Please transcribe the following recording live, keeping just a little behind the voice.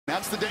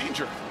That's the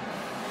danger.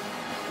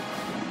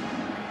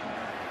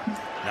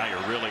 Now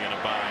you're really in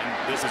a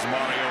bind. This is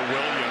Mario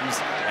Williams,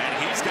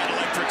 and he's got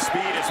electric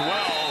speed as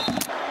well.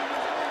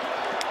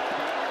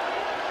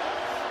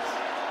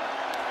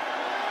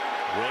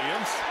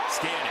 Williams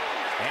scanning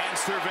and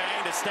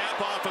surveying to snap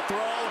off a throw,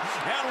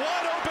 and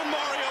wide open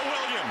Mario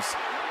Williams.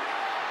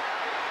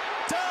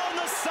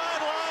 Down the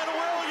sideline,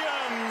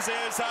 Williams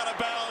is out of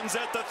bounds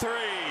at the 3.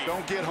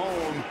 Don't get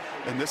home,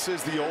 and this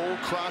is the old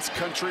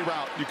cross-country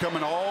route. You're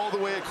coming all the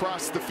way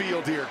across the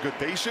field here. Good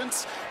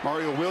patience.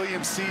 Mario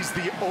Williams sees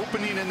the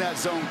opening in that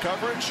zone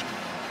coverage,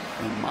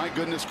 and my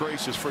goodness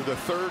gracious, for the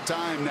 3rd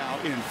time now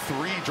in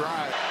 3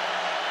 drives.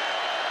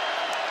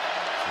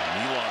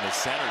 Neal on the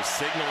center,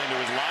 signaling to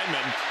his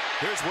lineman.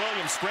 Here's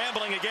Williams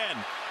scrambling again.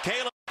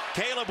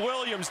 Caleb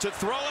Williams to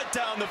throw it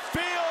down the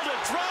field, to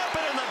drop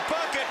it in the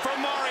bucket for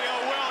Mario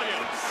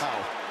Williams.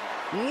 Wow.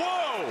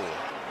 Whoa!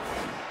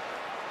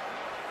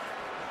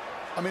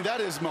 I mean,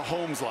 that is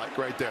Mahomes-like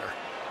right there.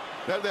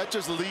 That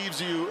just leaves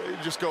you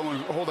just going,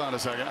 hold on a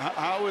second.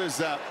 How is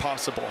that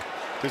possible?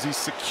 Does he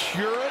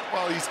secure it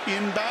while he's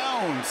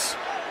inbounds?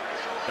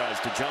 Does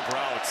to jump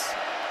routes.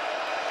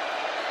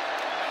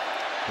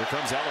 Here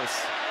comes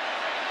Ellis.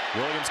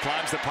 Williams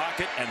climbs the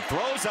pocket and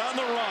throws on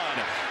the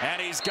run.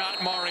 And he's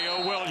got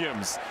Mario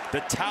Williams. The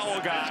towel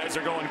guys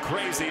are going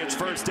crazy. It's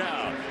 1st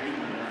down.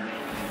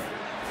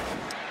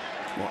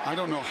 Well, I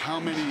don't know how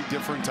many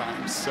different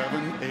times,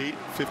 7, 8,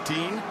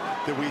 15,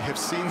 that we have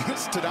seen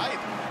this tonight.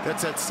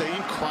 That's that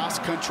same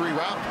cross-country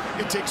route.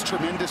 It takes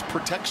tremendous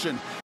protection.